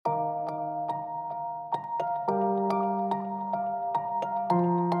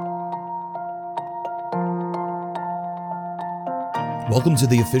Welcome to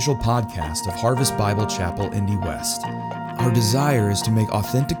the official podcast of Harvest Bible Chapel, Indy West. Our desire is to make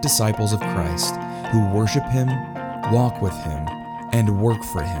authentic disciples of Christ who worship Him, walk with Him, and work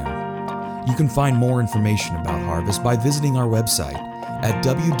for Him. You can find more information about Harvest by visiting our website at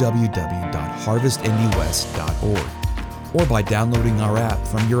www.harvestindywest.org or by downloading our app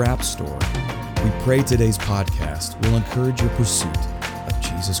from your app store. We pray today's podcast will encourage your pursuit of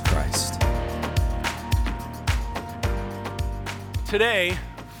Jesus Christ. Today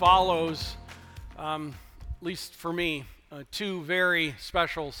follows, at least for me, two very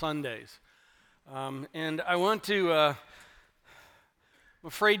special Sundays. And I want to, I'm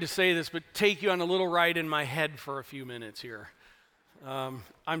afraid to say this, but take you on a little ride in my head for a few minutes here.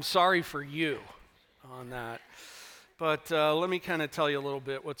 I'm sorry for you on that. But let me kind of tell you a little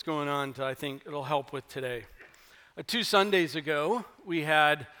bit what's going on. I think it'll help with today. 2 Sundays ago, we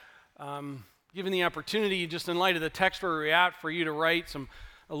had given the opportunity, just in light of the text where we're at, for you to write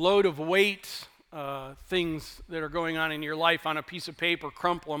a load of weights, things that are going on in your life on a piece of paper,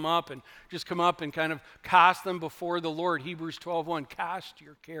 crumple them up, and just come up and kind of cast them before the Lord. Hebrews 12:1, cast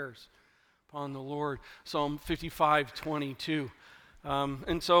your cares upon the Lord. Psalm 55:22.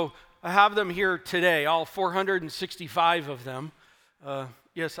 And so I have them here today, all 465 of them.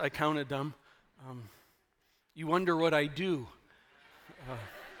 Yes, I counted them. You wonder what I do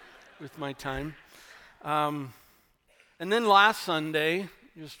with my time. And then last Sunday,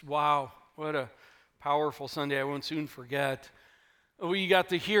 just wow, what a powerful Sunday I won't soon forget. We got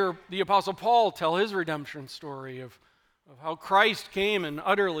to hear the Apostle Paul tell his redemption story of how Christ came and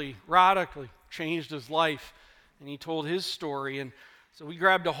utterly, radically changed his life. And he told his story. And so we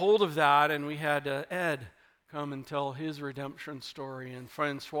grabbed a hold of that, and we had Ed come and tell his redemption story, and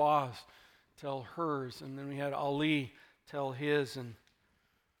Francoise tell hers, and then we had Ali tell his. And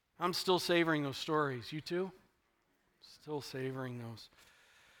I'm still savoring those stories. You too? Still savoring those.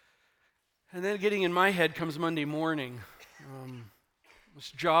 And then getting in my head comes Monday morning.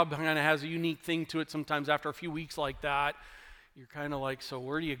 This job kind of has a unique thing to it sometimes. After a few weeks like that, you're kind of like, so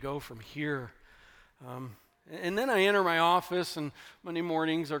where do you go from here? And then I enter my office, and Monday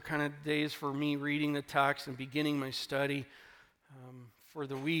mornings are kind of days for me reading the text and beginning my study for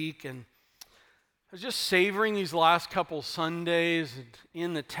the week. And I was just savoring these last couple Sundays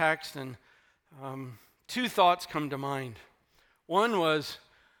in the text, and two thoughts come to mind. One was,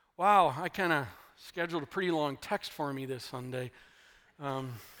 wow, I kind of scheduled a pretty long text for me this Sunday.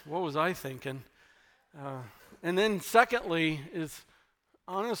 What was I thinking? And then secondly is,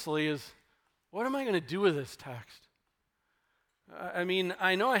 honestly, what am I going to do with this text? I mean,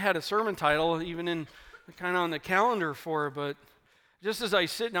 I know I had a sermon title even in kind of on the calendar for it, but just as I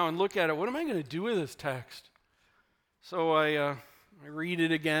sit now and look at it, what am I going to do with this text? So I read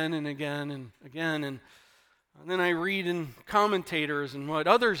it again and again and again, and then I read in commentators and what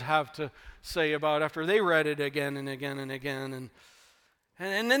others have to say about after they read it again and again and again.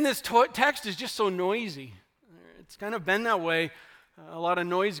 And then this text is just so noisy. It's kind of been that way. A lot of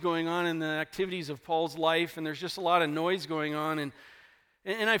noise going on in the activities of Paul's life, and there's just a lot of noise going on. And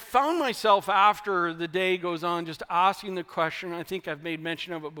I found myself after the day goes on just asking the question, I think I've made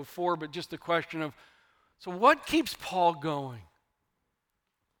mention of it before, but just the question of, so what keeps Paul going?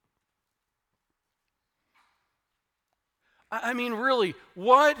 I mean, really,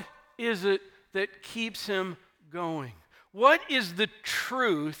 what is it that keeps him going? What is the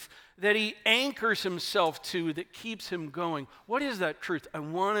truth that he anchors himself to that keeps him going? What is that truth? I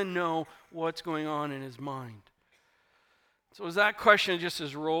want to know what's going on in his mind. So as that question just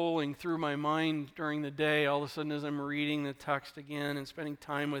is rolling through my mind during the day, all of a sudden as I'm reading the text again and spending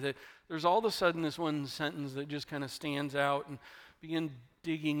time with it, there's all of a sudden this one sentence that just kind of stands out, and begin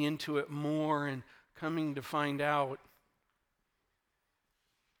digging into it more and coming to find out.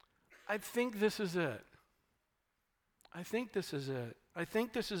 I think this is it. I think this is it. I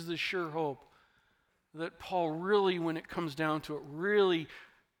think this is the sure hope that Paul really, when it comes down to it, really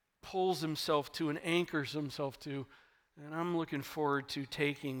pulls himself to and anchors himself to. And I'm looking forward to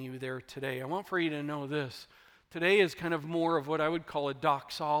taking you there today. I want for you to know this. Today is kind of more of what I would call a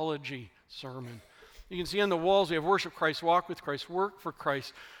doxology sermon. You can see on the walls we have worship Christ, walk with Christ, work for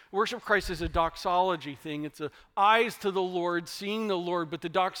Christ. Worship Christ is a doxology thing. It's eyes to the Lord, seeing the Lord, but the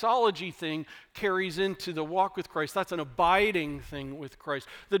doxology thing carries into the walk with Christ. That's an abiding thing with Christ.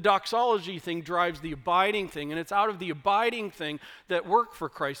 The doxology thing drives the abiding thing, and it's out of the abiding thing that work for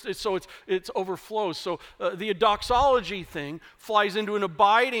Christ. So it's overflows. So the doxology thing flies into an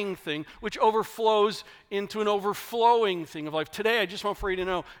abiding thing, which overflows into an overflowing thing of life. Today, I just want for you to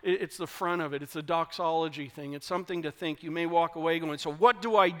know, it's the front of it. It's the doxology thing. It's something to think. You may walk away going, so what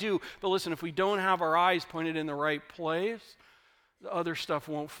do I do? But listen, if we don't have our eyes pointed in the right place, the other stuff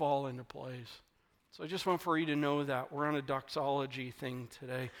won't fall into place. So I just want for you to know that. We're on a doxology thing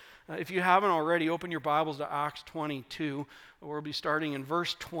today. If you haven't already, open your Bibles to Acts 22. We'll be starting in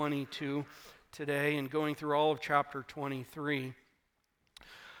verse 22 today and going through all of chapter 23.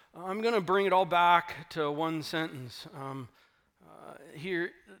 I'm going to bring it all back to one sentence.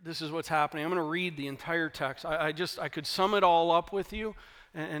 Here, this is what's happening. I'm going to read the entire text. I could sum it all up with you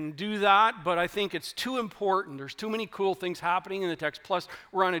and do that, but I think it's too important. There's too many cool things happening in the text. Plus,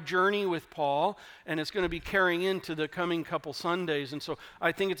 we're on a journey with Paul, and it's going to be carrying into the coming couple Sundays. And so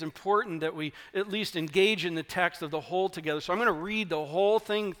I think it's important that we at least engage in the text of the whole together. So I'm going to read the whole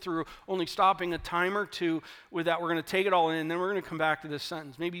thing through, only stopping a time or two with that. We're going to take it all in, and then we're going to come back to this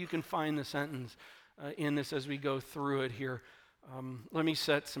sentence. Maybe you can find the sentence in this as we go through it here. Let me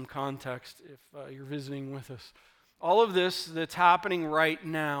set some context if you're visiting with us. All of this that's happening right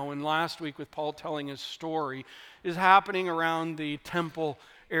now, and last week with Paul telling his story, is happening around the temple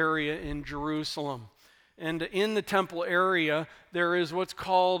area in Jerusalem. And in the temple area, there is what's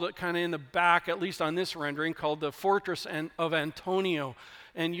called, kind of in the back, at least on this rendering, called the Fortress of Antonia.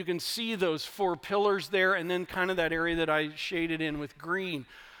 And you can see those 4 pillars there, and then kind of that area that I shaded in with green.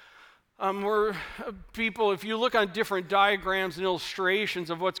 If you look on different diagrams and illustrations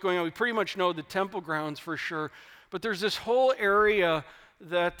of what's going on, we pretty much know the temple grounds for sure. But there's this whole area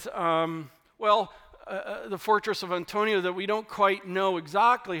that, the Fortress of Antonia, that we don't quite know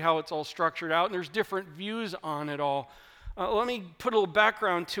exactly how it's all structured out, and there's different views on it all. Let me put a little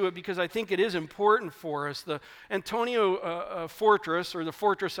background to it because I think it is important for us. The Antonia Fortress, or the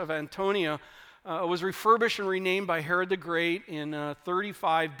Fortress of Antonia, was refurbished and renamed by Herod the Great in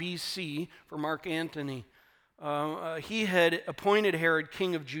 35 BC for Mark Antony. He had appointed Herod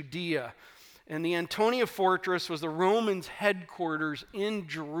king of Judea. And the Antonia Fortress was the Romans' headquarters in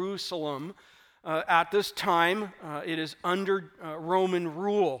Jerusalem. At this time, it is under Roman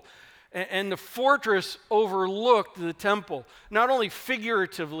rule. And the fortress overlooked the temple, not only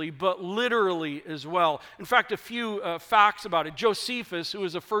figuratively, but literally as well. In fact, a few facts about it. Josephus, who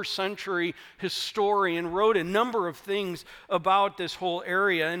was a first century historian, wrote a number of things about this whole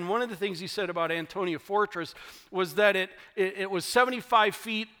area. And one of the things he said about Antonia Fortress was that it was 75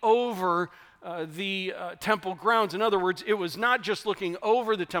 feet over the temple grounds. In other words, it was not just looking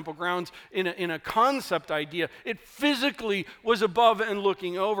over the temple grounds in a concept idea. It physically was above and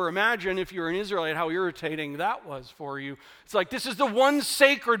looking over. Imagine if you're an Israelite, how irritating that was for you. It's like, this is the one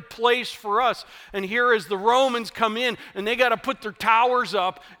sacred place for us. And here as the Romans come in, and they got to put their towers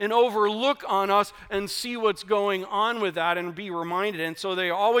up and overlook on us and see what's going on with that and be reminded. And so they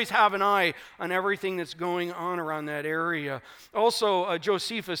always have an eye on everything that's going on around that area. Also,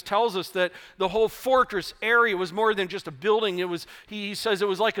 Josephus tells us that the whole fortress area was more than just a building. He says it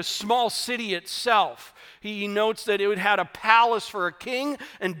was like a small city itself. He notes that it had a palace for a king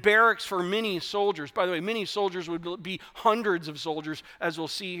and barracks for many soldiers. By the way, many soldiers would be hundreds of soldiers, as we'll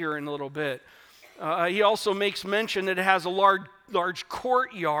see here in a little bit. He also makes mention that it has a large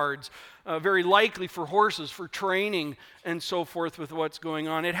courtyards, very likely for horses, for training, and so forth with what's going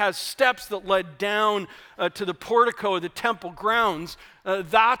on. It has steps that led down to the portico of the temple grounds.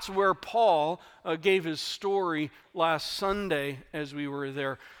 That's where Paul gave his story last Sunday as we were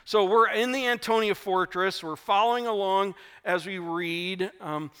there. So we're in the Antonia Fortress. We're following along as we read.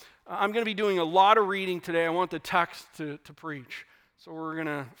 I'm going to be doing a lot of reading today. I want the text to preach. So we're going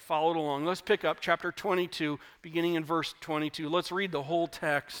to follow it along. Let's pick up chapter 22, beginning in verse 22. Let's read the whole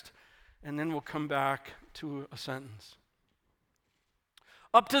text, and then we'll come back to a sentence.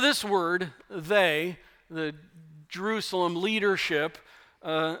 Up to this word, they, the Jerusalem leadership,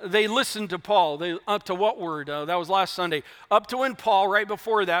 they listened to Paul. Up to what word? That was last Sunday. Up to when Paul, right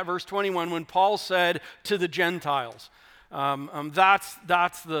before that, verse 21, when Paul said to the Gentiles.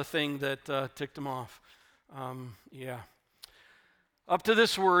 That's the thing that ticked them off. Up to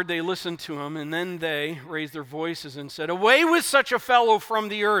this word, they listened to him, and then they raised their voices and said, "Away with such a fellow from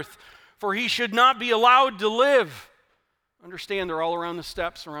the earth, for he should not be allowed to live." Understand, they're all around the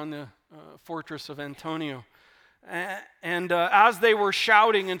steps, around the fortress of Antonia. And as they were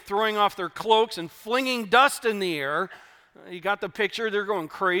shouting and throwing off their cloaks and flinging dust in the air, you got the picture, they're going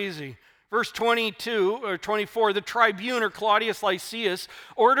crazy. Verse 22 or 24, the tribune, or Claudius Lysias,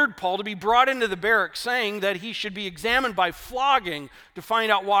 ordered Paul to be brought into the barracks, saying that he should be examined by flogging to find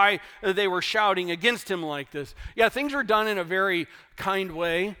out why they were shouting against him like this. Yeah, things were done in a very kind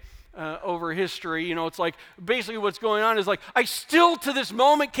way over history. You know, it's like basically what's going on is like, I still to this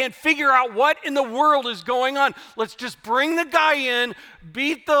moment can't figure out what in the world is going on. Let's just bring the guy in,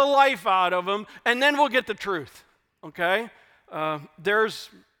 beat the life out of him, and then we'll get the truth. Okay? There's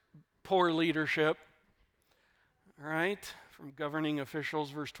poor leadership, all right, from governing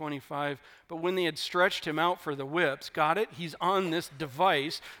officials, verse 25. But when they had stretched him out for the whips, got it? He's on this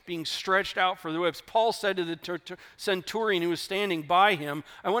device being stretched out for the whips. Paul said to the centurion who was standing by him,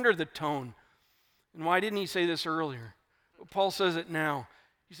 I wonder the tone. And why didn't he say this earlier? But Paul says it now.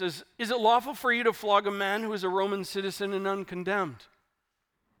 He says, is it lawful for you to flog a man who is a Roman citizen and uncondemned?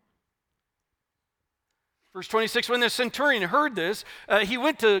 Verse 26, when the centurion heard this, he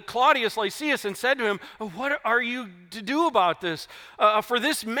went to Claudius Lysias and said to him, what are you to do about this? For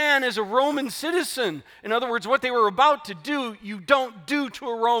this man is a Roman citizen. In other words, what they were about to do, you don't do to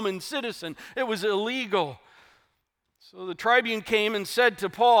a Roman citizen. It was illegal. So the tribune came and said to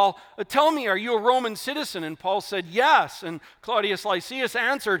Paul, tell me, are you a Roman citizen? And Paul said, yes. And Claudius Lysias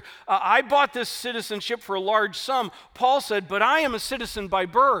answered, I bought this citizenship for a large sum. Paul said, but I am a citizen by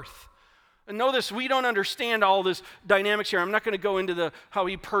birth. And notice, we don't understand all this dynamics here. I'm not going to go into how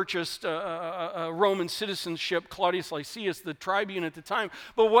he purchased a Roman citizenship, Claudius Lysias, the tribune at the time.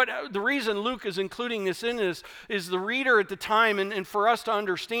 But the reason Luke is including this in this is the reader at the time, and for us to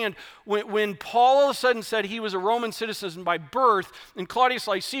understand, when Paul all of a sudden said he was a Roman citizen by birth, and Claudius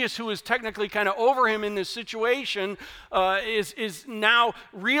Lysias, who is technically kind of over him in this situation, is now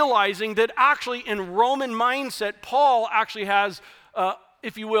realizing that actually in Roman mindset, Paul actually has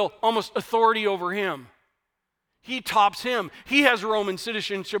if you will, almost authority over him. He tops him. He has Roman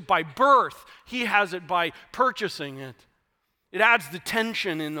citizenship by birth. He has it by purchasing it. It adds the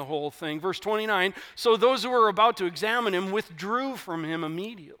tension in the whole thing. Verse 29, so those who were about to examine him withdrew from him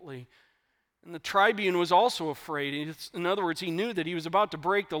immediately. And the tribune was also afraid. In other words, he knew that he was about to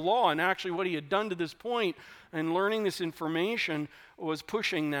break the law, and actually what he had done to this point and learning this information was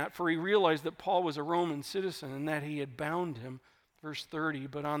pushing that, for he realized that Paul was a Roman citizen and that he had bound him. Verse 30,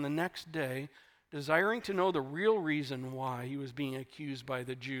 but on the next day, desiring to know the real reason why he was being accused by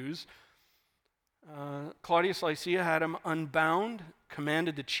the Jews, Claudius Lysias had him unbound,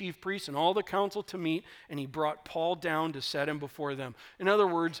 commanded the chief priests and all the council to meet, and he brought Paul down to set him before them. In other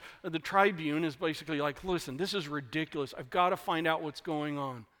words, the tribune is basically like, listen, this is ridiculous. I've got to find out what's going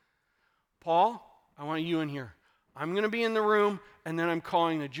on. Paul, I want you in here. I'm going to be in the room, and then I'm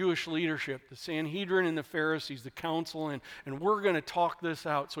calling the Jewish leadership, the Sanhedrin and the Pharisees, the council, and we're going to talk this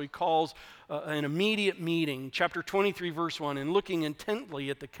out. So he calls an immediate meeting. Chapter 23, verse 1, and looking intently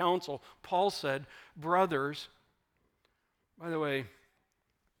at the council, Paul said, brothers, by the way,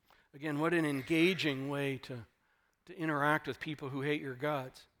 again, what an engaging way to interact with people who hate your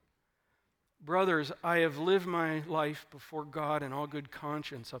gods. Brothers, I have lived my life before God in all good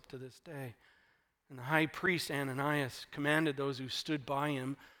conscience up to this day. And the high priest Ananias commanded those who stood by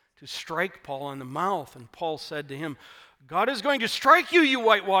him to strike Paul on the mouth. And Paul said to him, God is going to strike you, you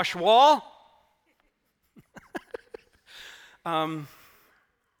whitewashed wall.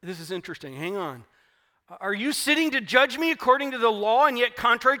 This is interesting. Hang on. Are you sitting to judge me according to the law, and yet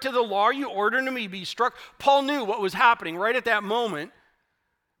contrary to the law you order me to be struck? Paul knew what was happening right at that moment,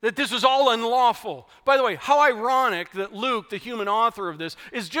 that this was all unlawful. By the way, how ironic that Luke, the human author of this,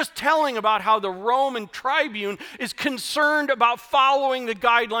 is just telling about how the Roman tribune is concerned about following the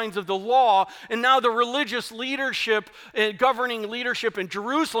guidelines of the law, and now the religious leadership, governing leadership in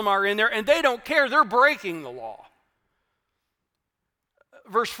Jerusalem are in there, and they don't care. They're breaking the law.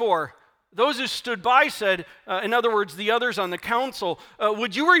 Verse 4, those who stood by said, in other words, the others on the council,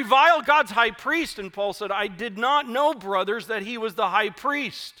 would you revile God's high priest? And Paul said, I did not know, brothers, that he was the high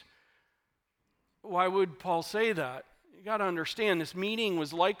priest. Why would Paul say that? You got to understand, this meeting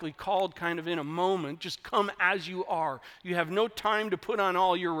was likely called kind of in a moment. Just come as you are. You have no time to put on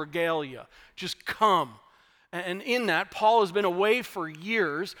all your regalia. Just come. And in that, Paul has been away for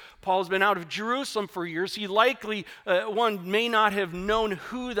years. Paul has been out of Jerusalem for years. He likely, one may not have known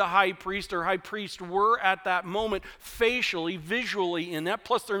who the high priest or high priest were at that moment, facially, visually in that.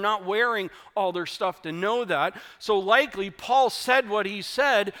 Plus, they're not wearing all their stuff to know that. So likely, Paul said what he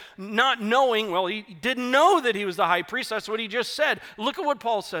said, not knowing, well, he didn't know that he was the high priest. That's what he just said. Look at what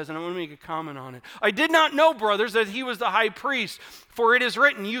Paul says, and I want to make a comment on it. I did not know, brothers, that he was the high priest. For it is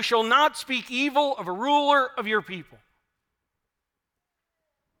written, you shall not speak evil of a ruler of your people.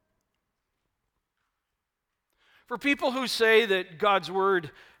 For people who say that God's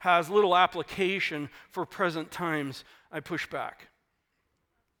word has little application for present times, I push back.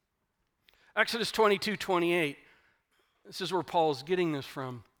 Exodus 22:28. This is where Paul is getting this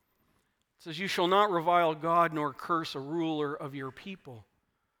from. It says, you shall not revile God nor curse a ruler of your people.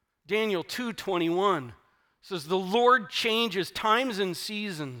 Daniel 2:21. Says, the Lord changes times and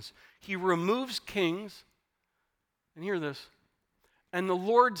seasons. He removes kings. And hear this. And the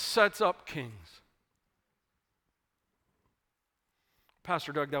Lord sets up kings.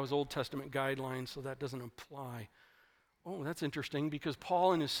 Pastor Doug, that was Old Testament guidelines, so that doesn't apply. Oh, that's interesting, because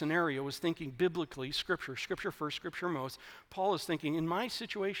Paul in his scenario was thinking biblically, Scripture first, Scripture most. Paul is thinking, in my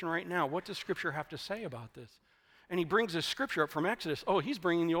situation right now, what does Scripture have to say about this? And he brings this Scripture up from Exodus. Oh, he's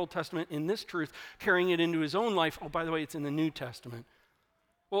bringing the Old Testament in this truth, carrying it into his own life. Oh, by the way, it's in the New Testament.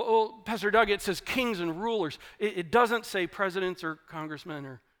 Well, Pastor Doug, it says kings and rulers. It doesn't say presidents or congressmen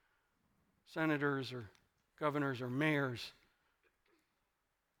or senators or governors or mayors.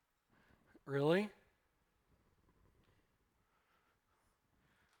 Really?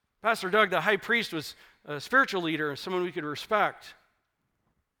 Pastor Doug, the high priest, was a spiritual leader, someone we could respect.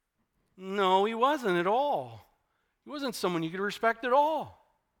 No, he wasn't at all. He wasn't someone you could respect at all.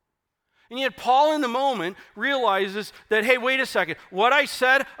 And yet Paul in the moment realizes that, hey, wait a second, what I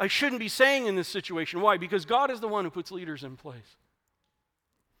said I shouldn't be saying in this situation. Why? Because God is the one who puts leaders in place.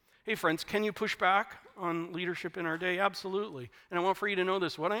 Hey friends, can you push back on leadership in our day? Absolutely. And I want for you to know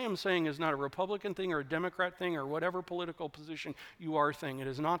this. What I am saying is not a Republican thing or a Democrat thing or whatever political position you are thing. It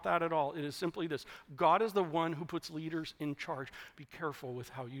is not that at all. It is simply this. God is the one who puts leaders in charge. Be careful with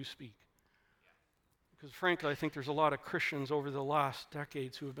how you speak. Because frankly, I think there's a lot of Christians over the last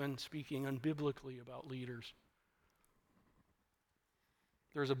decades who have been speaking unbiblically about leaders.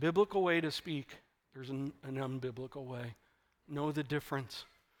 There's a biblical way to speak. There's an unbiblical way. Know the difference.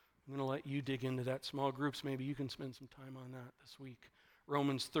 I'm going to let you dig into that. Small groups, maybe you can spend some time on that this week.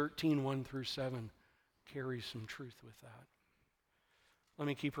 Romans 13, 1 through 7 carries some truth with that. Let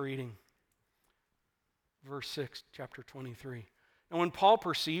me keep reading. Verse 6, chapter 23. And when Paul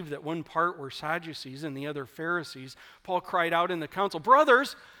perceived that one part were Sadducees and the other Pharisees, Paul cried out in the council,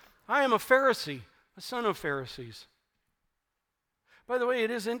 "Brothers, I am a Pharisee, a son of Pharisees." By the way,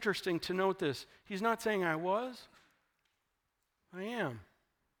 it is interesting to note this. He's not saying I was. I am.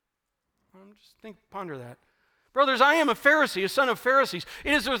 Ponder that. Brothers, I am a Pharisee, a son of Pharisees.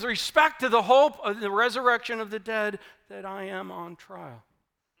 It is with respect to the hope of the resurrection of the dead that I am on trial.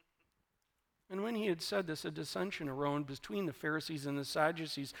 And when he had said this, a dissension arose between the Pharisees and the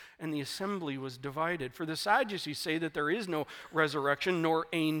Sadducees, and the assembly was divided. For the Sadducees say that there is no resurrection, nor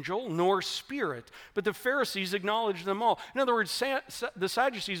angel, nor spirit, but the Pharisees acknowledge them all. In other words, the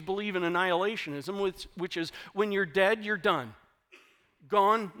Sadducees believe in annihilationism, which is when you're dead, you're done.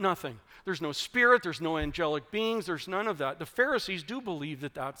 Gone, nothing. There's no spirit, there's no angelic beings, there's none of that. The Pharisees do believe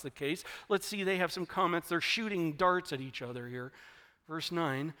that that's the case. Let's see, they have some comments. They're shooting darts at each other here. Verse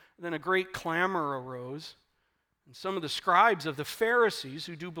 9, then a great clamor arose, and some of the scribes of the Pharisees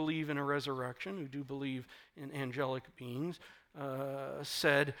who do believe in a resurrection, who do believe in angelic beings,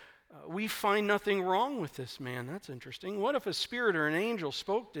 said, we find nothing wrong with this man. That's interesting. What if a spirit or an angel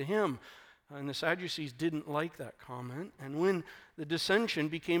spoke to him? And the Sadducees didn't like that comment. And when the dissension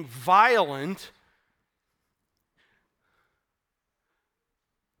became violent,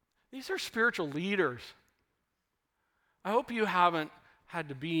 these are spiritual leaders. I hope you haven't had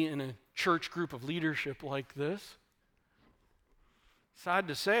to be in a church group of leadership like this. Sad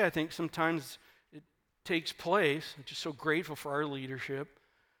to say, I think sometimes it takes place. I'm just so grateful for our leadership.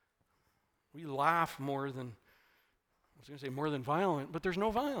 We laugh more than violent, but there's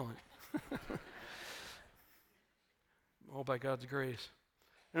no violent. All by God's grace.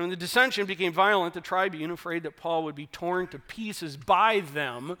 And when the dissension became violent, the tribune, afraid that Paul would be torn to pieces by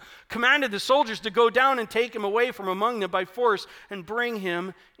them, commanded the soldiers to go down and take him away from among them by force and bring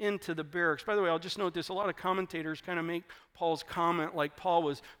him into the barracks. By the way, I'll just note this. A lot of commentators kind of make Paul's comment like Paul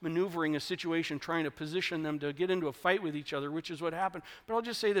was maneuvering a situation, trying to position them to get into a fight with each other, which is what happened. But I'll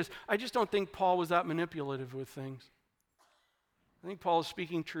just say this. I just don't think Paul was that manipulative with things. I think Paul is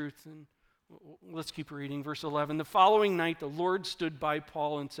speaking truth. And let's keep reading. Verse 11. The following night, the Lord stood by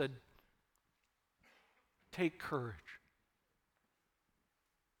Paul and said, take courage.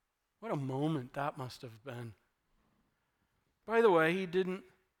 What a moment that must have been. By the way, he didn't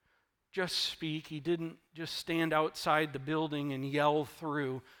just speak. He didn't just stand outside the building and yell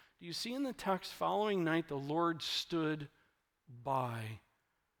through. Do you see in the text, following night, the Lord stood by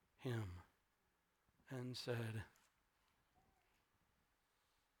him and said,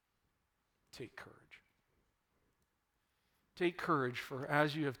 take courage. Take courage, for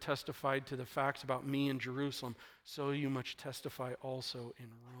as you have testified to the facts about me in Jerusalem, so you must testify also in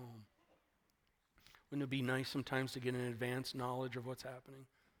Rome. Wouldn't it be nice sometimes to get an advanced knowledge of what's happening?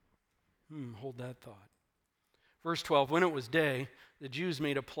 Hold that thought. Verse 12, when it was day, the Jews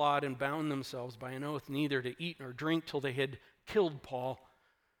made a plot and bound themselves by an oath neither to eat nor drink till they had killed Paul.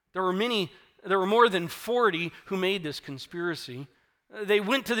 There were more than 40 who made this conspiracy. They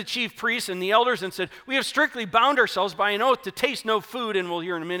went to the chief priests and the elders and said, we have strictly bound ourselves by an oath to taste no food, and we'll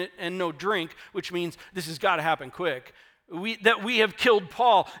hear in a minute, and no drink, which means this has got to happen quick. that we have killed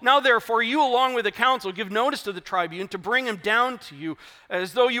Paul. Now therefore, you along with the council give notice to the tribune to bring him down to you,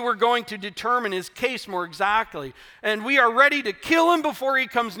 as though you were going to determine his case more exactly. And we are ready to kill him before he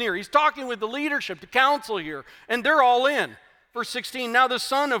comes near. He's talking with the leadership, the council here, and they're all in. Verse 16, now the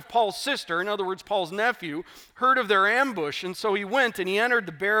son of Paul's sister, in other words, Paul's nephew, heard of their ambush, and so he went and he entered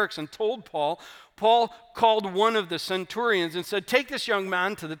the barracks and told Paul. Paul called one of the centurions and said, take this young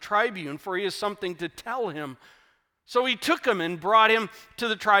man to the tribune, for he has something to tell him. So he took him and brought him to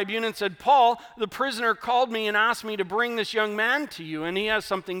the tribune and said, Paul, the prisoner called me and asked me to bring this young man to you, and he has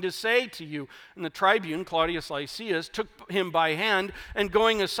something to say to you. And the tribune, Claudius Lysias, took him by hand and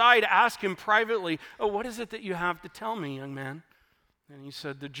going aside, asked him privately, what is it that you have to tell me, young man? And he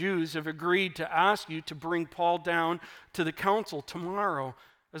said, the Jews have agreed to ask you to bring Paul down to the council tomorrow,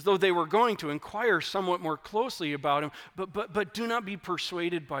 as though they were going to inquire somewhat more closely about him. But do not be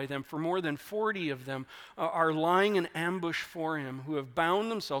persuaded by them, for more than 40 of them are lying in ambush for him, who have bound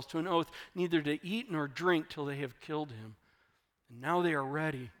themselves to an oath neither to eat nor drink till they have killed him. And now they are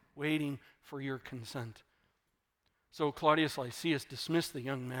ready, waiting for your consent. So Claudius Lysias dismissed the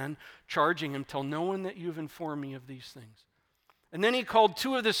young man, charging him, tell no one that you have informed me of these things. And then he called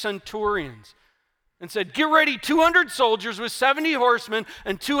 2 of the centurions and said, get ready 200 soldiers with 70 horsemen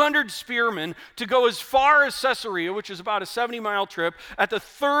and 200 spearmen to go as far as Caesarea, which is about a 70-mile trip, at the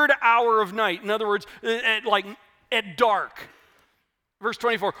 3rd hour of night. In other words, at dark. Verse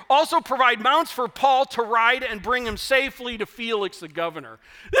 24, also provide mounts for Paul to ride and bring him safely to Felix the governor.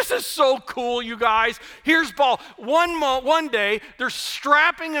 This is so cool, you guys. Here's Paul. One day, they're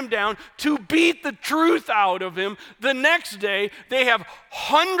strapping him down to beat the truth out of him. The next day, they have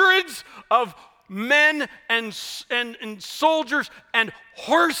hundreds of men and soldiers and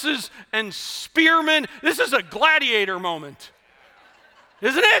horses and spearmen. This is a gladiator moment,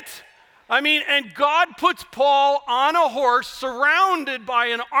 isn't it? I mean, and God puts Paul on a horse surrounded by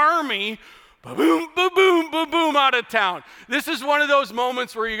an army, ba-boom, ba-boom, ba-boom, out of town. This is one of those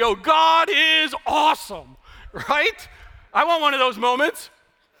moments where you go, God is awesome, right? I want one of those moments.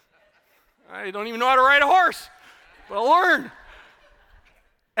 I don't even know how to ride a horse, but I'll learn.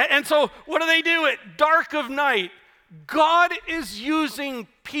 And so what do? At dark of night, God is using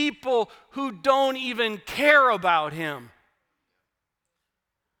people who don't even care about him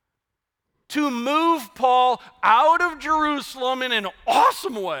to move Paul out of Jerusalem in an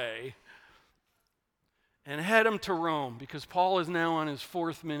awesome way and head him to Rome, because Paul is now on his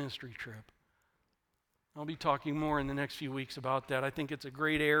 4th ministry trip. I'll be talking more in the next few weeks about that. I think it's a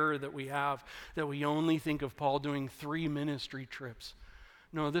great error that we have, that we only think of Paul doing 3 ministry trips.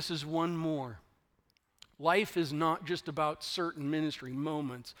 No, this is one more. Life is not just about certain ministry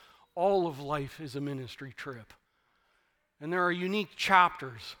moments. All of life is a ministry trip. And there are unique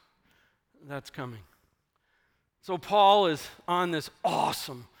chapters that's coming. So Paul is on this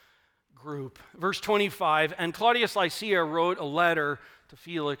awesome group. Verse 25, and Claudius Lysias wrote a letter to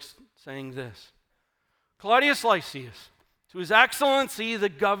Felix saying this. Claudius Lysias, to His Excellency the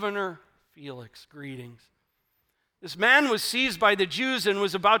Governor Felix, greetings. This man was seized by the Jews and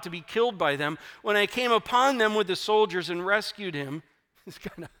was about to be killed by them. When I came upon them with the soldiers and rescued him, he's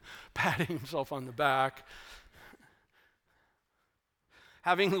kind of patting himself on the back.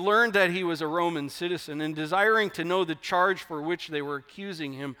 Having learned that he was a Roman citizen and desiring to know the charge for which they were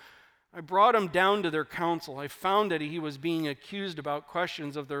accusing him, I brought him down to their council. I found that he was being accused about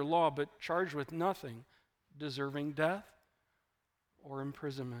questions of their law, but charged with nothing deserving death or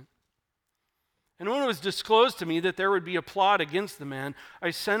imprisonment. And when it was disclosed to me that there would be a plot against the man, I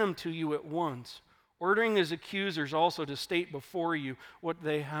sent him to you at once, ordering his accusers also to state before you what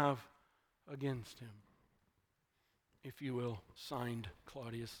they have against him. If you will, signed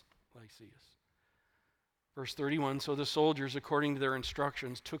Claudius Lysias. Verse 31, so the soldiers, according to their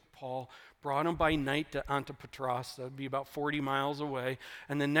instructions, took Paul, brought him by night to Antipatris, that would be about 40 miles away,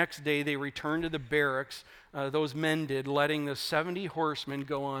 and the next day they returned to the barracks, those men did, letting the 70 horsemen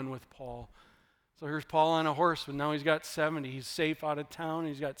go on with Paul. So here's Paul on a horse, but now he's got 70. He's safe out of town.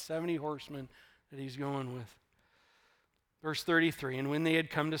 He's got 70 horsemen that he's going with. Verse 33, and when they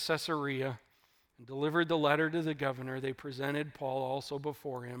had come to Caesarea and delivered the letter to the governor, they presented Paul also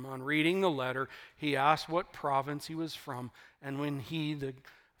before him. On reading the letter, he asked what province he was from, and when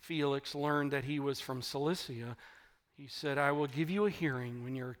Felix learned that he was from Cilicia, he said, I will give you a hearing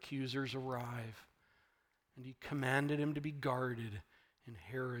when your accusers arrive. And he commanded him to be guarded in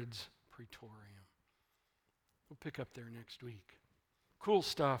Herod's praetorium. We'll pick up there next week. Cool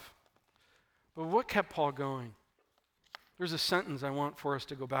stuff. But what kept Paul going? There's a sentence I want for us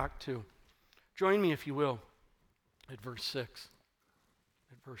to go back to. Join me, if you will, at verse 6.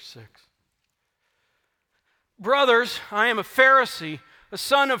 At verse 6. Brothers, I am a Pharisee, a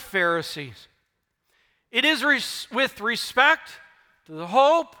son of Pharisees. It is with respect to the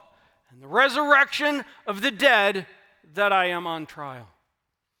hope and the resurrection of the dead that I am on trial.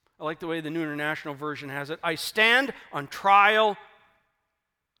 I like the way the New International Version has it. I stand on trial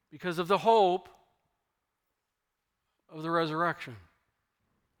because of the hope of the resurrection.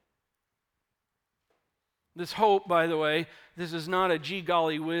 This hope, by the way, this is not a gee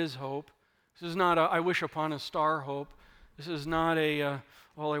golly whiz hope. This is not a I wish upon a star hope. This is not a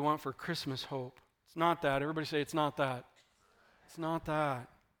all I want for Christmas hope. It's not that. Everybody say it's not that. It's not that.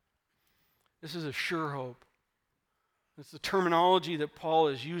 This is a sure hope. It's the terminology that Paul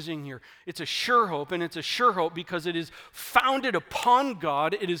is using here. It's a sure hope, and it's a sure hope because it is founded upon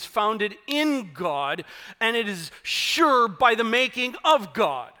God, it is founded in God, and it is sure by the making of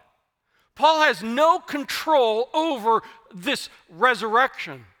God. Paul has no control over this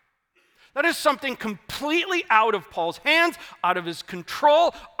resurrection. That is something completely out of Paul's hands, out of his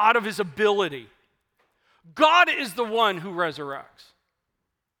control, out of his ability. God is the one who resurrects.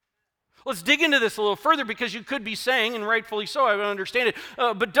 Let's dig into this a little further because you could be saying, and rightfully so, I would understand it,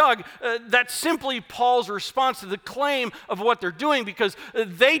 but Doug, that's simply Paul's response to the claim of what they're doing because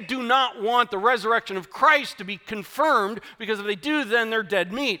they do not want the resurrection of Christ to be confirmed because if they do, then they're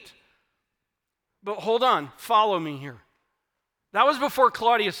dead meat. But hold on, follow me here. That was before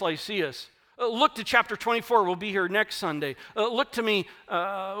Claudius Lysias. Look to chapter 24. We'll be here next Sunday. Look to me.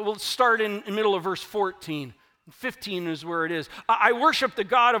 We'll start in the middle of verse 14. 15 is where it is. I worship the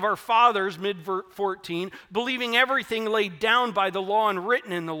God of our fathers, mid-14, believing everything laid down by the law and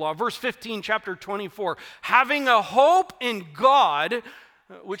written in the law. Verse 15, chapter 24. Having a hope in God,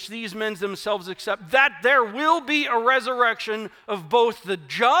 which these men themselves accept, that there will be a resurrection of both the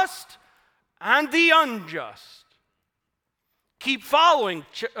just and the unjust. Keep following,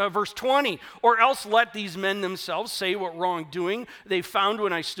 verse 20. Or else let these men themselves say what wrongdoing they found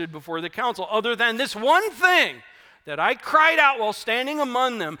when I stood before the council, other than this one thing that I cried out while standing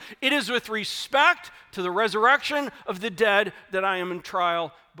among them. It is with respect to the resurrection of the dead that I am in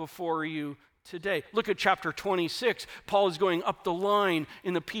trial before you today. Look at chapter 26. Paul is going up the line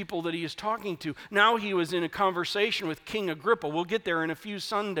in the people that he is talking to. Now he was in a conversation with King Agrippa. We'll get there in a few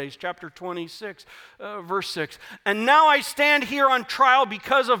Sundays. Chapter 26, verse 6. And now I stand here on trial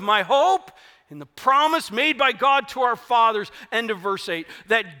because of my hope in the promise made by God to our fathers. End of verse 8.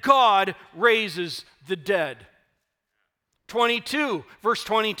 That God raises the dead. 22, verse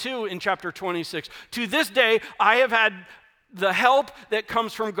 22 in chapter 26. To this day I have had the help that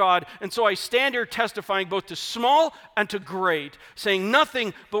comes from God. And so I stand here testifying both to small and to great, saying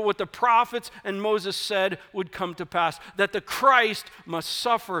nothing but what the prophets and Moses said would come to pass, that the Christ must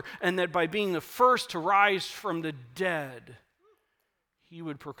suffer, and that by being the first to rise from the dead, he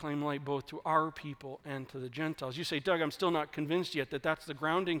would proclaim light both to our people and to the Gentiles. You say, Doug, I'm still not convinced yet that that's the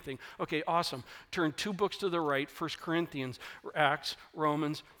grounding thing. Okay, awesome. Turn 2 books to the right, 1 Corinthians, Acts,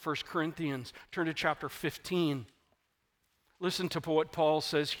 Romans, 1 Corinthians. Turn to chapter 15. Listen to what Paul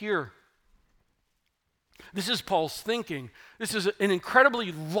says here. This is Paul's thinking. This is an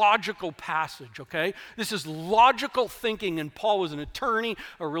incredibly logical passage, okay? This is logical thinking, and Paul was an attorney,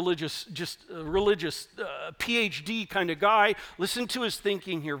 a religious PhD kind of guy. Listen to his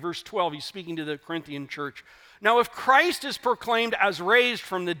thinking here. Verse 12, he's speaking to the Corinthian church. Now, if Christ is proclaimed as raised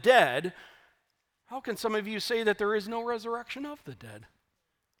from the dead, how can some of you say that there is no resurrection of the dead?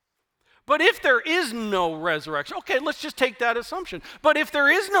 But if there is no resurrection, okay, let's just take that assumption. But if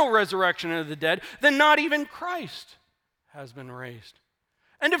there is no resurrection of the dead, then not even Christ has been raised.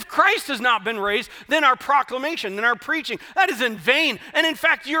 And if Christ has not been raised, then our proclamation, then our preaching, that is in vain. And in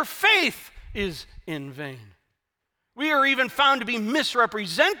fact, your faith is in vain. We are even found to be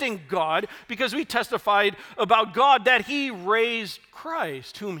misrepresenting God because we testified about God that he raised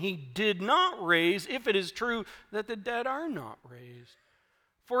Christ, whom he did not raise, if it is true that the dead are not raised.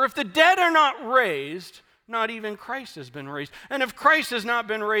 For if the dead are not raised, not even Christ has been raised. And if Christ has not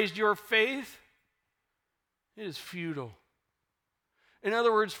been raised, your faith is futile. In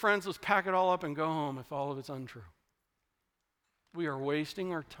other words, friends, let's pack it all up and go home if all of it's untrue. We are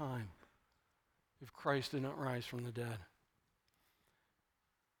wasting our time if Christ did not rise from the dead.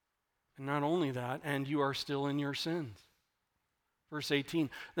 And not only that, and you are still in your sins. Verse 18,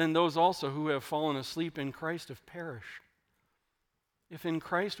 then those also who have fallen asleep in Christ have perished. If in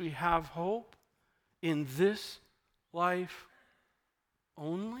Christ we have hope in this life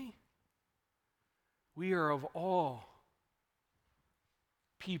only, we are of all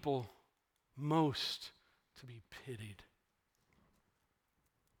people most to be pitied.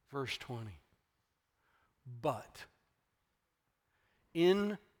 Verse 20. But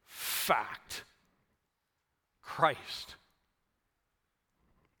in fact, Christ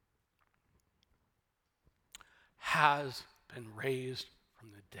has been raised from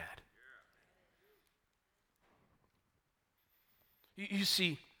the dead. You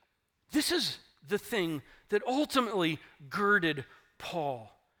see, this is the thing that ultimately girded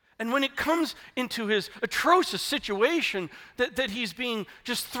Paul. And when it comes into his atrocious situation that he's being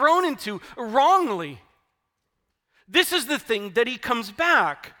just thrown into wrongly, this is the thing that he comes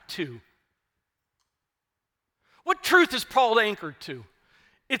back to. What truth is Paul anchored to?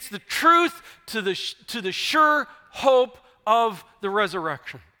 It's the truth to the sure hope of the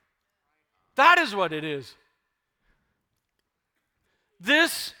resurrection. That is what it is.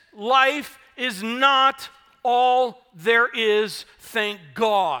 This life is not all there is, thank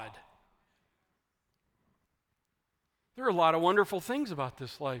God. There are a lot of wonderful things about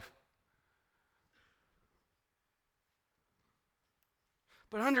this life.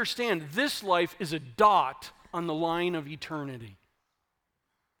 But understand, this life is a dot on the line of eternity.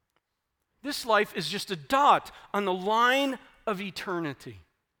 This life is just a dot on the line of eternity.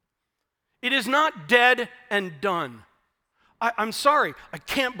 It is not dead and done. I'm sorry, I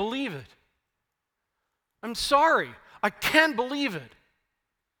can't believe it. I'm sorry, I can't believe it.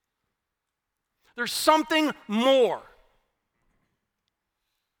 There's something more.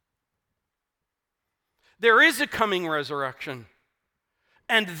 There is a coming resurrection,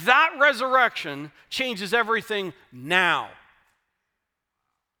 and that resurrection changes everything now.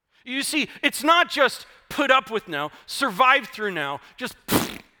 You see, it's not just put up with now, survive through now, just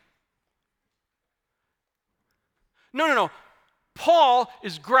No. Paul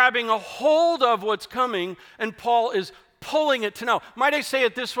is grabbing a hold of what's coming, and Paul is pulling it to now. Might I say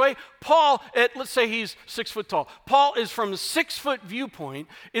it this way? Paul, let's say he's 6 foot tall. Paul is from a 6 foot viewpoint,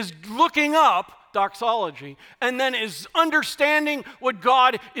 is looking up, doxology, and then is understanding what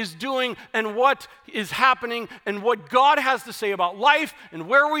God is doing and what is happening and what God has to say about life and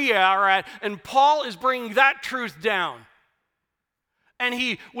where we are at, and Paul is bringing that truth down. And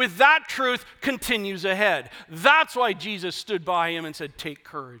he, with that truth, continues ahead. That's why Jesus stood by him and said, take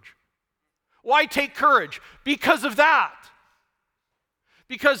courage. Why take courage? Because of that.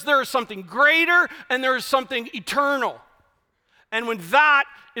 Because there is something greater and there is something eternal. And when that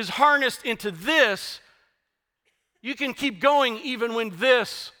is harnessed into this, you can keep going even when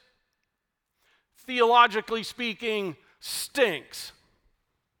this, theologically speaking, stinks.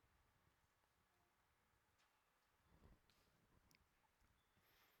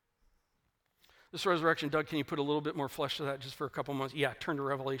 This resurrection, Doug, can you put a little bit more flesh to that just for a couple months? Yeah, turn to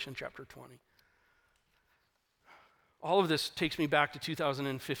Revelation chapter 20. All of this takes me back to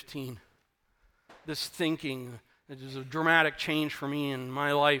 2015. This thinking, it was a dramatic change for me in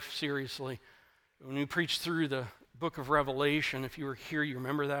my life, seriously. When we preached through the book of Revelation, if you were here, you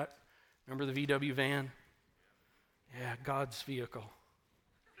remember that? Remember the VW van? Yeah, God's vehicle.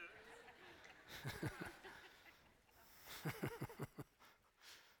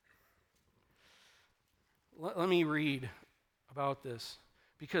 Let me read about this,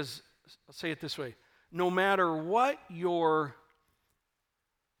 because I'll say it this way. No matter what your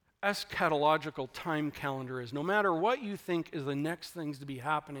eschatological time calendar is, no matter what you think is the next things to be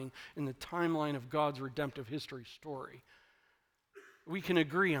happening in the timeline of God's redemptive history story, we can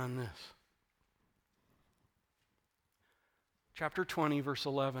agree on this. Chapter 20, verse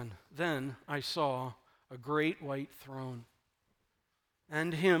 11. Then I saw a great white throne,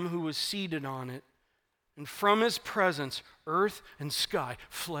 and him who was seated on it, and from his presence, earth and sky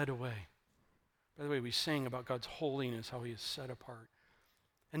fled away. By the way, we sang about God's holiness, how he is set apart.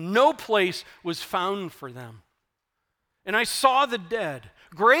 And no place was found for them. And I saw the dead,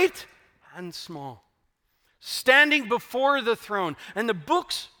 great and small, standing before the throne. And the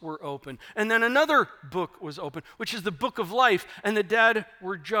books were open. And then another book was open, which is the book of life. And the dead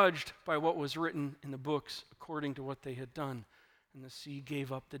were judged by what was written in the books according to what they had done. And the sea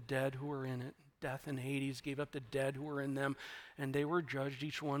gave up the dead who were in it. Death and Hades gave up the dead who were in them, and they were judged,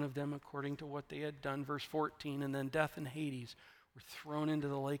 each one of them according to what they had done. Verse 14, and then death and Hades were thrown into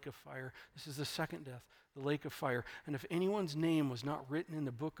the lake of fire. This is the second death, the lake of fire. And if anyone's name was not written in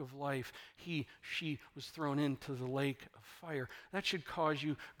the book of life, she was thrown into the lake of fire. That should cause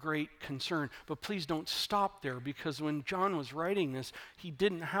you great concern. But please don't stop there, because when John was writing this, he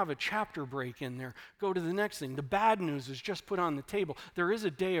didn't have a chapter break in there. Go to the next thing. The bad news is just put on the table. There is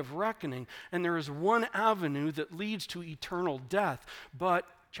a day of reckoning, and there is one avenue that leads to eternal death. But,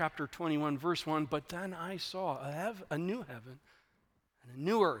 chapter 21, verse 1, but then I saw a new heaven and a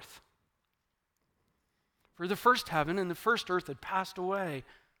new earth. For the first heaven and the first earth had passed away,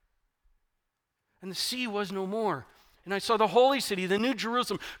 and the sea was no more. And I saw the holy city, the new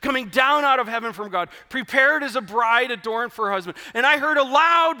Jerusalem, coming down out of heaven from God, prepared as a bride adorned for her husband. And I heard a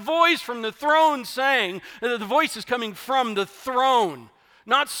loud voice from the throne saying, the voice is coming from the throne,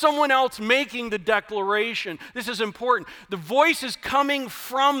 not someone else making the declaration. This is important. The voice is coming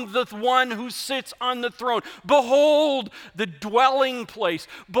from the one who sits on the throne. Behold the dwelling place.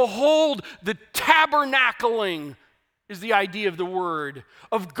 Behold the tabernacling is the idea of the word,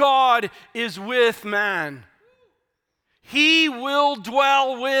 of God is with man. He will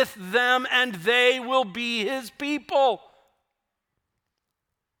dwell with them, and they will be his people.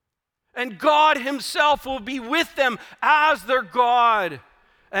 And God himself will be with them as their God,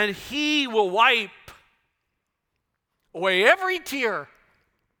 and he will wipe away every tear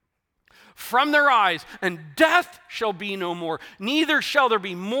from their eyes, and death shall be no more. Neither shall there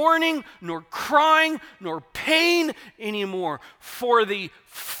be mourning, nor crying, nor pain anymore, for the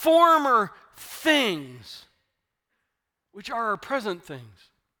former things, which are our present things,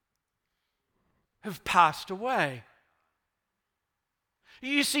 have passed away.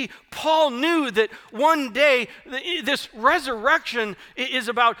 You see, Paul knew that one day this resurrection is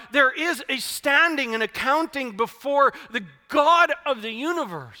about, there is a standing and accounting before the God of the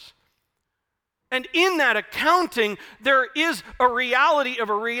universe. And in that accounting, there is a reality of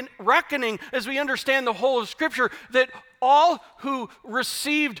a reckoning, as we understand the whole of Scripture, that all who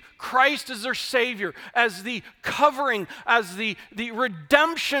received Christ as their Savior, as the covering, as the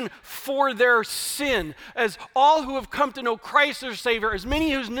redemption for their sin, as all who have come to know Christ as their Savior, as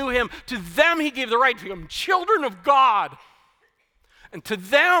many who knew him, to them he gave the right to become children of God. And to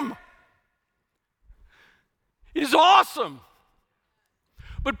them, it is awesome.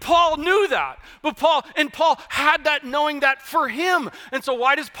 But Paul knew that. Paul had that knowing that for him. And so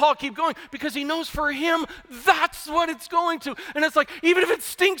why does Paul keep going? Because he knows for him, that's what it's going to. And it's like, even if it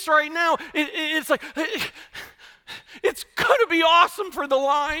stinks right now, it's like, it's going to be awesome for the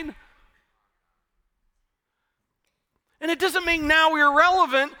line. And it doesn't make now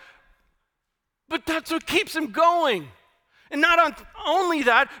irrelevant, but that's what keeps him going. And not only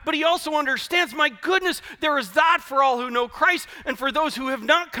that, but he also understands, my goodness, there is that for all who know Christ and for those who have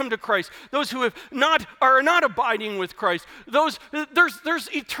not come to Christ, those who are not abiding with Christ. There's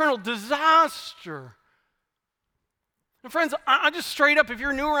eternal disaster. And friends, I just straight up, if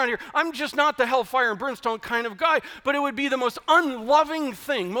you're new around here, I'm just not the hellfire and brimstone kind of guy, but it would be the most unloving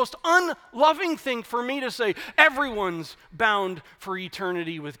thing for me to say, everyone's bound for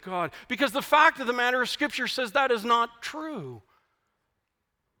eternity with God. Because the fact of the matter is, Scripture says that is not true.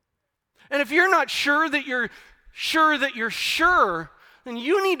 And if you're not sure that you're sure, then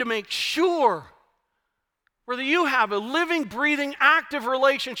you need to make sure whether you have a living, breathing, active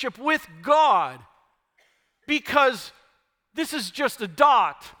relationship with God, because this is just a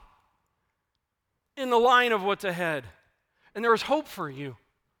dot in the line of what's ahead. And there is hope for you.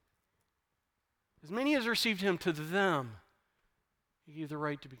 As many as received him, to them he gave the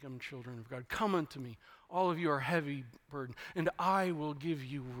right to become children of God. Come unto me, all of you are heavy burdened, and I will give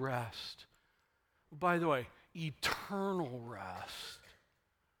you rest. By the way, eternal rest.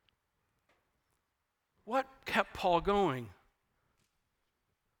 What kept Paul going?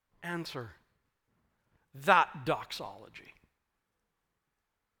 Answer: that doxology.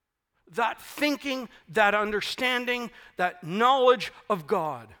 That thinking, that understanding, that knowledge of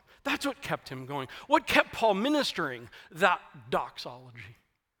God. That's what kept him going. What kept Paul ministering? That doxology.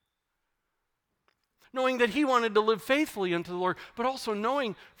 Knowing that he wanted to live faithfully unto the Lord, but also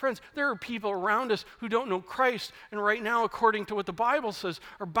knowing, friends, there are people around us who don't know Christ, and right now, according to what the Bible says,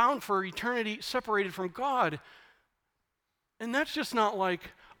 are bound for eternity separated from God. And that's just not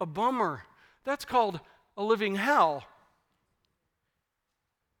like a bummer. That's called a living hell.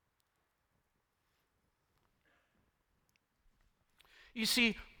 You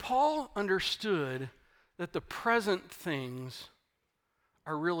see, Paul understood that the present things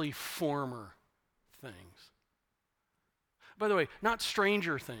are really former things. By the way, not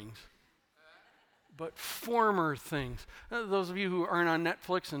stranger things, but former things. Those of you who aren't on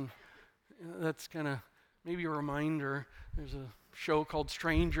Netflix, and that's kind of maybe a reminder, there's a show called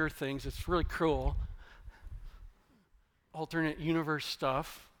Stranger Things. It's really cool. Alternate universe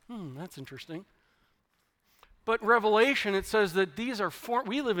stuff. That's interesting. But Revelation, it says that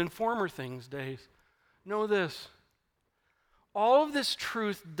we live in former things days. Know this. All of this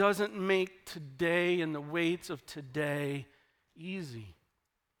truth doesn't make today and the weights of today easy.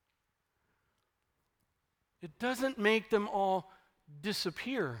 It doesn't make them all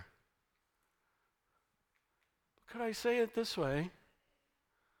disappear. Could I say it this way?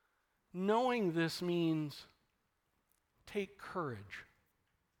 Knowing this means take courage.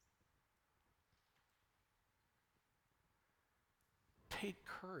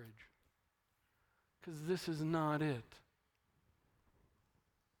 courage, because this is not it.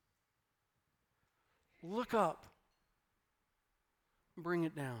 Look up. Bring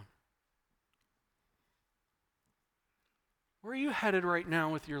it down. Where are you headed right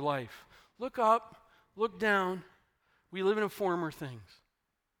now with your life? Look up, look down. We live in a former things.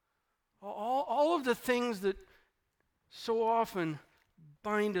 All of the things that so often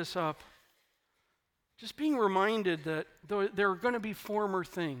bind us up. Just being reminded that there are going to be former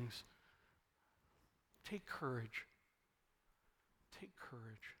things. Take courage. Take courage.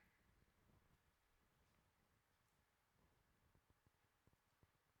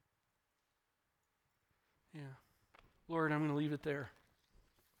 Yeah. Lord, I'm going to leave it there.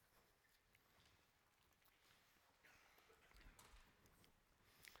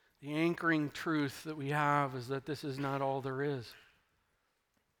 The anchoring truth that we have is that this is not all there is.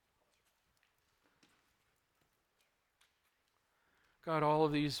 God, all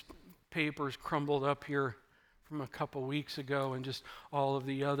of these papers crumbled up here from a couple weeks ago, and just all of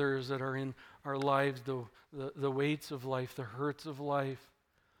the others that are in our lives, the weights of life, the hurts of life,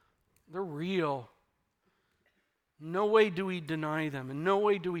 they're real. No way do we deny them, and no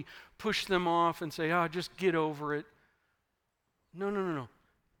way do we push them off and say, just get over it. No.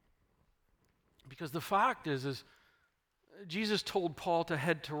 Because the fact is Jesus told Paul to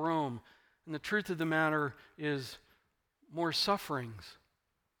head to Rome, and the truth of the matter is more sufferings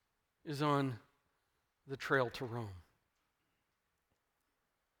is on the trail to Rome.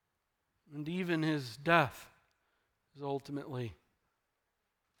 And even his death is ultimately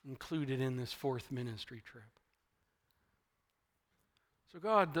included in this fourth ministry trip. So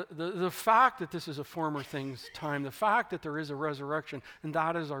God, the fact that this is a former things time, the fact that there is a resurrection, and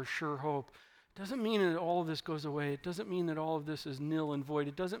that is our sure hope, doesn't mean that all of this goes away. It doesn't mean that all of this is nil and void.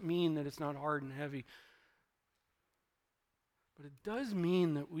 It doesn't mean that it's not hard and heavy. But it does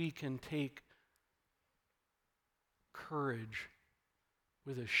mean that we can take courage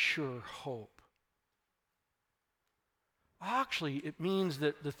with a sure hope. Actually, it means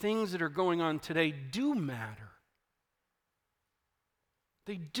that the things that are going on today do matter.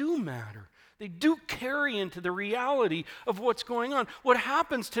 They do matter. They do carry into the reality of what's going on. What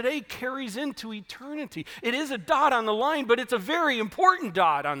happens today carries into eternity. It is a dot on the line, but it's a very important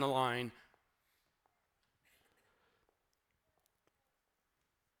dot on the line.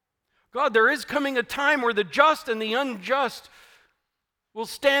 God, there is coming a time where the just and the unjust will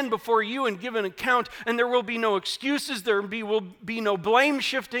stand before you and give an account, and there will be no excuses, will be no blame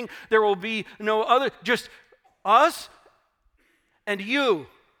shifting, there will be no other, just us and you.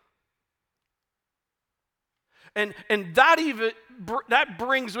 And that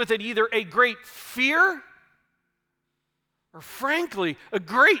brings with it either a great fear or, frankly, a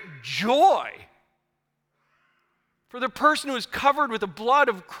great joy. For the person who is covered with the blood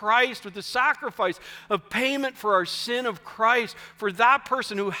of Christ, with the sacrifice of payment for our sin of Christ, for that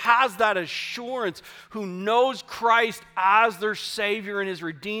person who has that assurance, who knows Christ as their Savior and His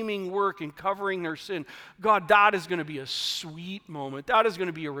redeeming work in covering their sin, God, that is going to be a sweet moment. That is going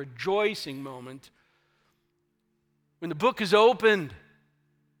to be a rejoicing moment. When the book is opened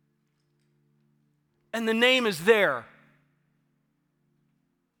and the name is there.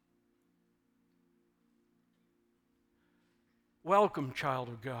 Welcome, child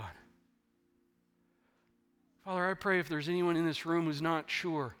of God. Father, I pray if there's anyone in this room who's not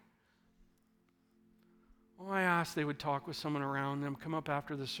sure, I ask they would talk with someone around them. Come up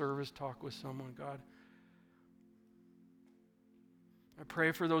after the service, talk with someone, God. I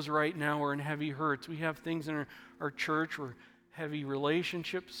pray for those right now who are in heavy hurts. We have things in our church where heavy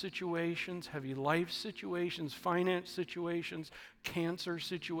relationship situations, heavy life situations, finance situations, cancer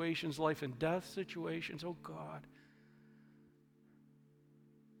situations, life and death situations. Oh God.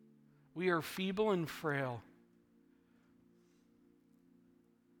 We are feeble and frail.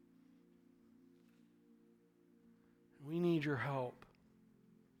 We need your help.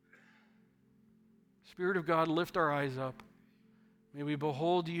 Spirit of God, lift our eyes up. May we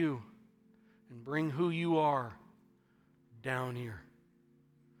behold you and bring who you are down here.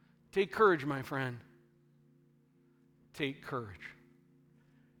 Take courage, my friend. Take courage.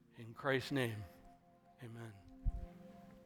 In Christ's name, amen.